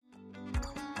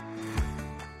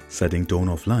setting tone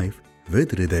of life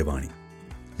with Hridayvani.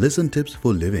 Listen tips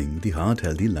for living the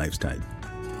heart-healthy lifestyle.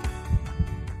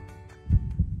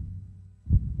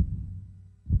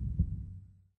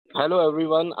 Hello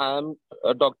everyone, I am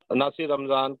Dr. Nasir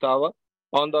Ramzan Kawa.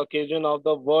 On the occasion of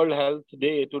the World Health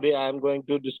Day, today I am going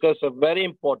to discuss a very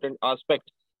important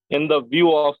aspect in the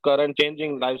view of current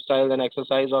changing lifestyle and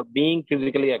exercise or being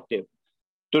physically active.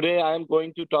 Today I am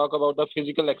going to talk about the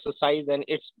physical exercise and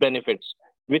its benefits,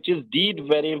 which is indeed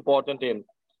very important in.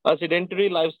 A sedentary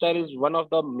lifestyle is one of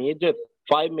the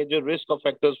five major risk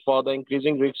factors for the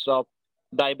increasing risks of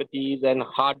diabetes and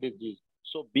heart disease.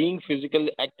 So being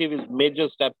physically active is major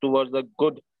step towards a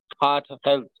good heart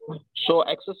health. So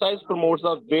exercise promotes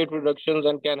the weight reductions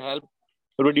and can help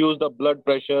reduce the blood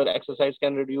pressure. Exercise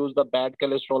can reduce the bad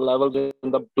cholesterol levels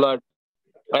in the blood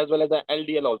as well as the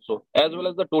LDL also, as well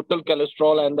as the total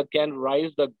cholesterol and the can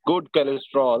rise the good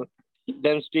cholesterol,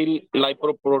 then still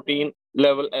lipoprotein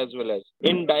level as well as.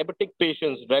 In diabetic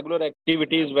patients, regular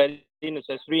activity is very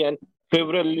necessary and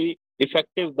favorably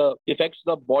effective the affects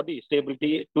the body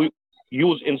stability to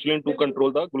use insulin to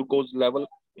control the glucose level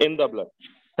in the blood.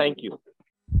 Thank you.